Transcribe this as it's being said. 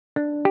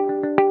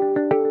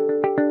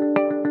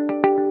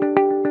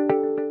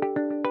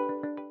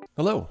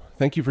Hello,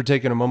 thank you for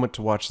taking a moment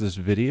to watch this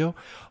video.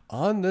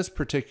 On this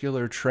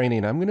particular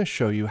training, I'm going to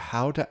show you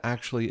how to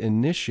actually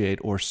initiate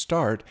or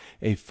start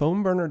a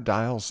PhoneBurner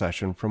dial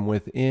session from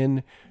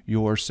within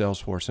your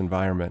Salesforce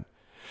environment.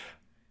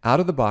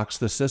 Out of the box,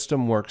 the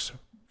system works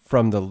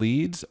from the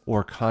leads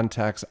or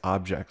contacts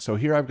object. So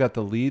here I've got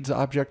the leads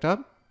object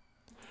up.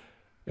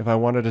 If I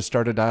wanted to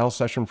start a dial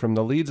session from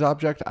the leads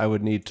object, I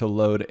would need to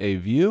load a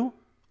view.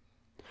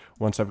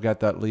 Once I've got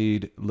that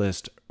lead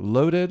list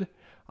loaded,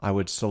 I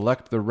would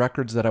select the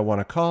records that I want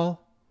to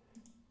call,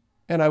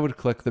 and I would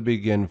click the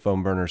Begin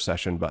PhoneBurner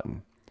Session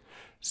button.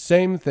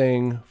 Same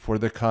thing for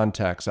the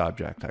Contacts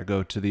object. I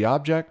go to the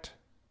object,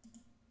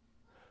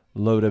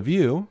 load a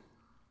view,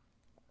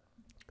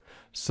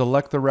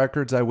 select the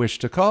records I wish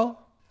to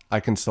call.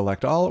 I can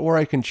select all, or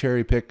I can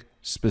cherry pick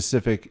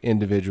specific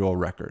individual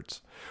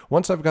records.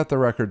 Once I've got the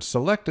records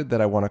selected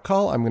that I want to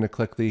call, I'm going to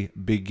click the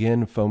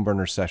Begin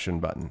PhoneBurner Session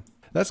button.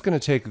 That's going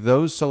to take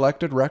those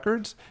selected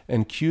records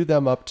and queue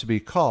them up to be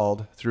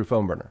called through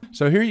PhoneBurner.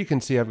 So here you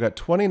can see I've got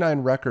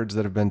 29 records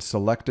that have been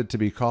selected to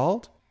be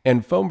called,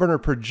 and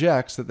PhoneBurner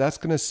projects that that's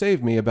going to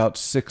save me about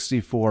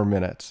 64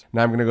 minutes.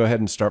 Now I'm going to go ahead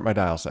and start my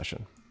dial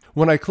session.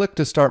 When I click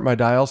to start my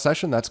dial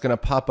session, that's going to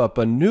pop up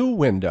a new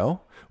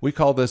window. We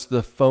call this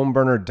the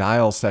PhoneBurner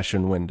dial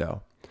session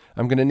window.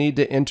 I'm going to need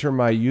to enter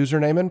my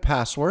username and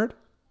password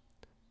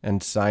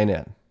and sign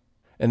in.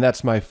 And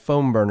that's my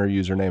PhoneBurner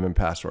username and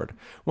password.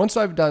 Once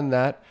I've done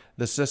that,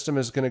 the system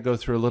is going to go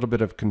through a little bit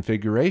of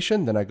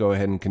configuration. Then I go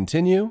ahead and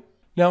continue.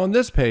 Now on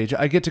this page,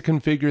 I get to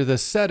configure the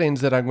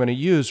settings that I'm going to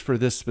use for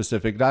this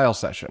specific dial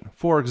session.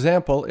 For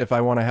example, if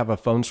I want to have a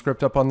phone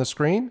script up on the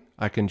screen,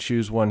 I can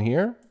choose one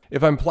here.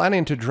 If I'm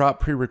planning to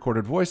drop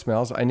pre-recorded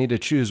voicemails, I need to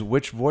choose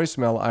which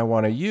voicemail I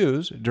want to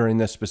use during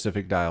this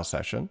specific dial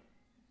session.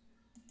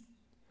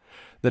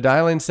 The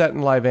dialing set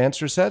and live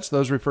answer sets,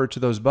 those refer to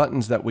those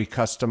buttons that we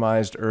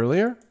customized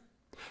earlier.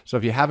 So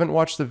if you haven't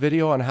watched the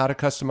video on how to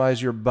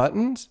customize your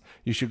buttons,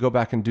 you should go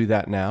back and do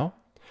that now.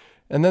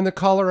 And then the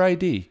caller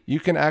ID. You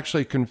can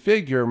actually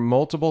configure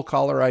multiple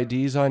caller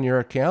IDs on your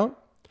account,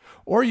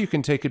 or you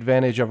can take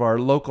advantage of our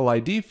local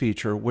ID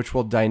feature, which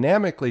will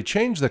dynamically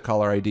change the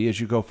caller ID as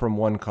you go from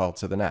one call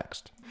to the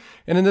next.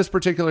 And in this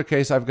particular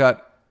case, I've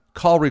got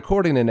call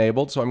recording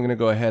enabled, so I'm going to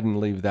go ahead and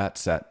leave that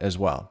set as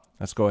well.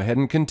 Let's go ahead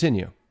and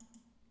continue.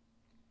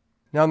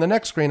 Now on the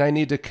next screen, I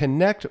need to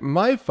connect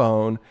my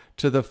phone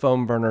to the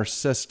PhoneBurner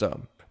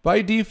system.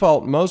 By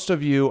default, most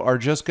of you are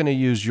just going to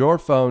use your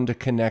phone to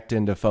connect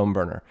into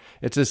PhoneBurner.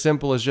 It's as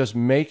simple as just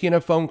making a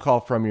phone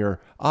call from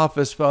your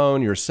office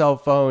phone, your cell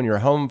phone, your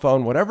home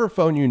phone, whatever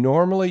phone you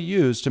normally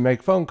use to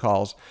make phone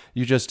calls.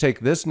 You just take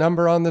this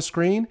number on the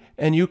screen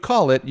and you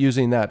call it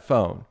using that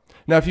phone.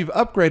 Now, if you've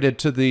upgraded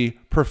to the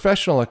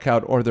professional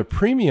account or the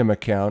premium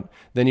account,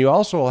 then you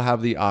also will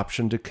have the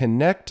option to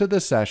connect to the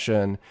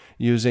session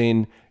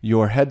using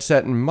your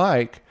headset and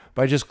mic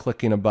by just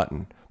clicking a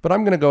button. But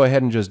I'm going to go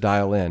ahead and just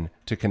dial in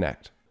to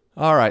connect.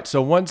 All right,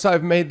 so once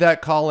I've made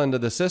that call into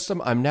the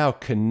system, I'm now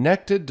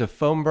connected to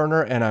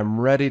PhoneBurner and I'm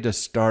ready to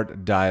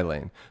start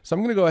dialing. So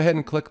I'm going to go ahead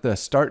and click the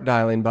Start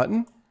Dialing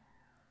button.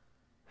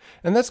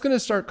 And that's going to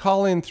start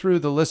calling through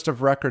the list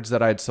of records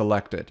that I'd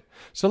selected.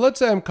 So let's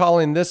say I'm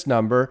calling this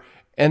number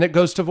and it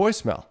goes to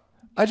voicemail.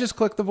 I just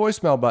click the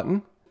voicemail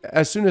button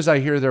as soon as I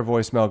hear their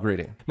voicemail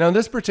greeting. Now in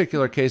this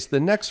particular case, the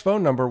next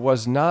phone number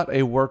was not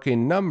a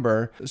working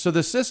number, so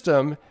the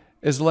system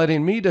is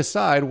letting me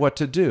decide what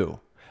to do.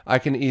 I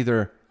can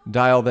either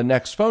dial the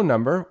next phone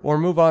number or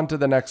move on to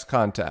the next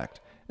contact.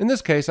 In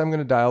this case, I'm going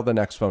to dial the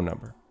next phone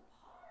number.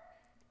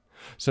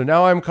 So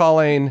now I'm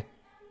calling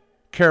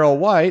Carol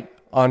White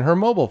on her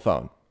mobile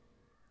phone.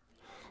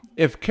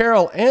 If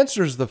Carol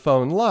answers the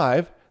phone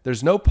live,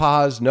 there's no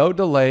pause, no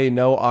delay,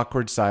 no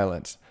awkward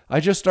silence. I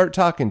just start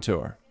talking to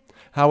her.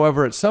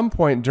 However, at some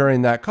point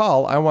during that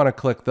call, I want to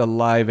click the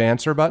live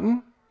answer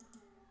button.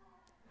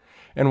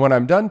 And when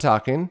I'm done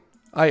talking,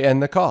 I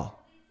end the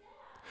call.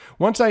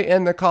 Once I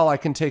end the call, I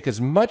can take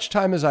as much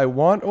time as I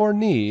want or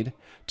need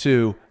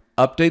to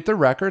update the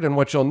record, and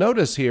what you'll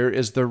notice here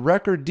is the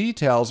record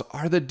details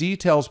are the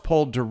details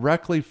pulled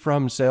directly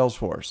from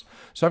Salesforce.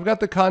 So I've got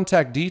the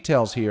contact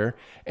details here,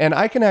 and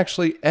I can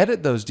actually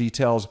edit those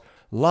details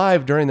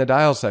live during the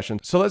dial session.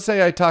 So let's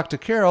say I talk to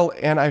Carol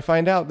and I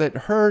find out that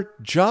her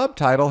job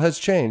title has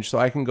changed, so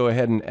I can go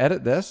ahead and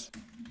edit this.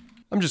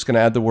 I'm just going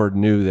to add the word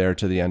new there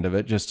to the end of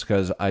it just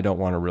because I don't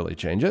want to really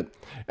change it,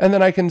 and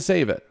then I can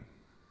save it.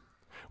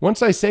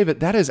 Once I save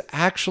it, that is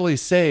actually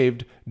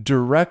saved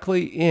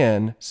directly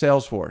in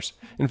Salesforce.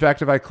 In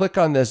fact, if I click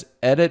on this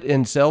Edit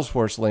in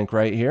Salesforce link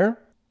right here,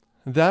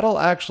 that'll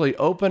actually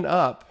open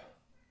up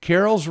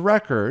Carol's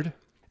record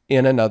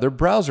in another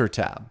browser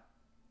tab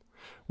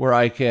where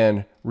I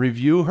can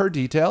review her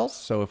details.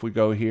 So if we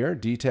go here,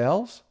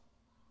 Details,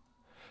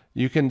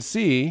 you can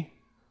see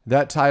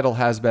that title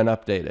has been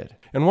updated.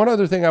 And one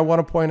other thing I want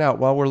to point out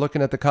while we're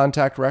looking at the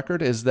contact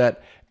record is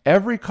that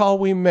every call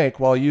we make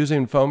while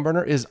using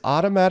PhoneBurner is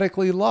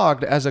automatically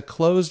logged as a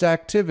closed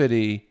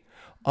activity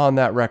on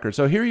that record.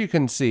 So here you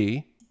can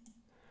see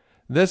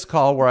this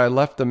call where I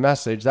left the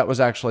message. That was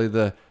actually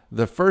the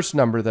the first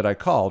number that I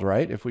called,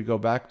 right? If we go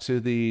back to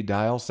the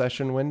dial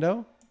session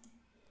window,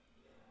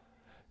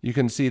 you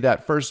can see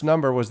that first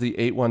number was the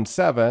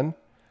 817.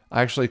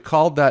 I actually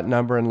called that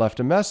number and left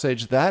a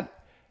message. That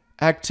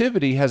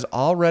activity has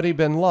already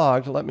been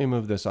logged. Let me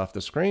move this off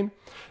the screen.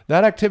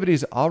 That activity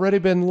has already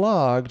been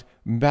logged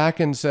back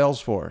in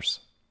Salesforce.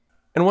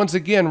 And once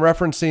again,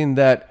 referencing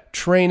that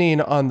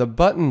training on the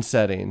button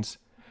settings,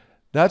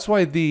 that's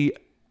why the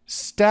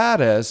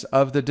status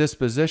of the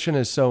disposition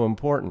is so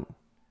important.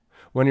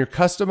 When you're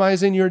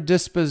customizing your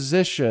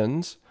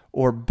dispositions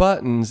or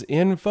buttons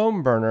in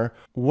PhoneBurner,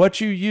 what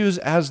you use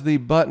as the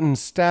button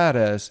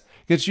status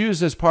gets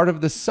used as part of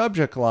the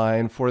subject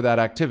line for that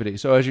activity.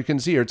 So as you can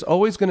see here, it's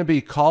always going to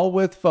be call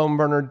with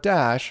PhoneBurner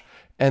dash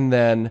and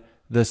then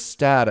the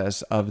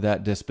status of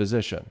that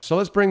disposition. So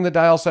let's bring the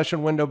dial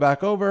session window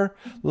back over.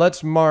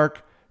 Let's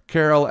mark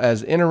Carol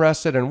as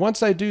interested. And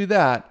once I do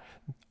that,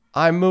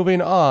 I'm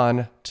moving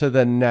on to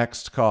the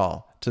next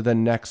call, to the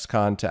next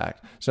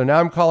contact. So now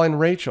I'm calling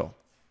Rachel.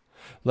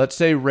 Let's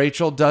say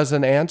Rachel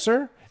doesn't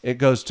answer. It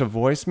goes to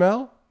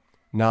voicemail.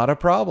 Not a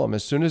problem.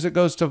 As soon as it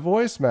goes to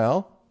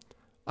voicemail,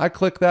 I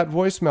click that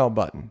voicemail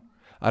button.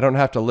 I don't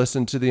have to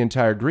listen to the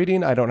entire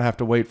greeting. I don't have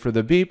to wait for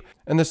the beep.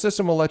 And the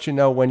system will let you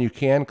know when you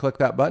can click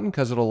that button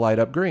because it'll light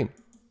up green.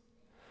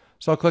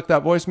 So I'll click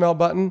that voicemail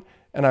button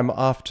and I'm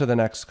off to the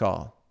next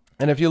call.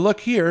 And if you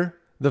look here,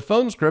 the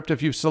phone script,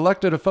 if you've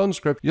selected a phone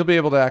script, you'll be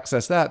able to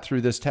access that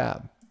through this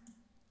tab.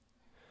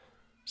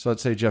 So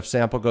let's say Jeff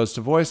Sample goes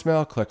to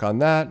voicemail, click on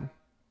that. And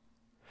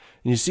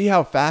you see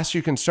how fast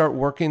you can start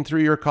working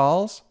through your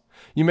calls?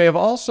 You may have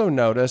also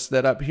noticed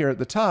that up here at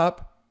the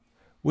top,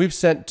 we've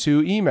sent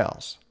 2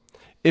 emails.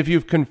 If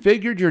you've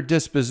configured your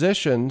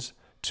dispositions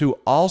to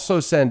also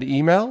send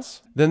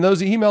emails, then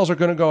those emails are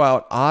going to go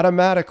out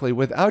automatically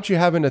without you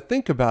having to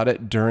think about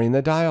it during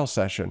the dial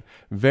session.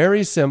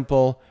 Very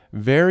simple,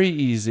 very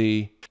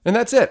easy. And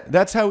that's it.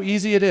 That's how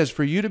easy it is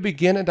for you to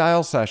begin a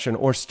dial session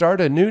or start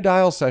a new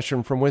dial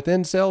session from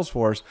within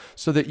Salesforce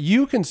so that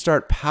you can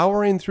start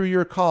powering through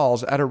your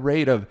calls at a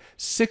rate of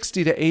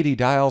 60 to 80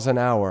 dials an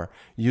hour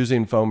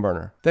using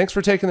PhoneBurner. Thanks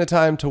for taking the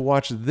time to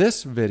watch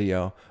this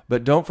video,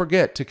 but don't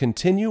forget to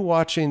continue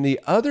watching the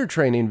other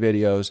training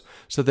videos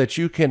so that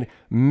you can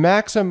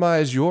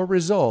maximize your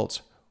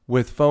results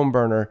with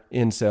PhoneBurner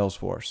in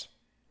Salesforce.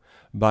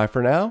 Bye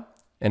for now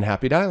and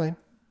happy dialing.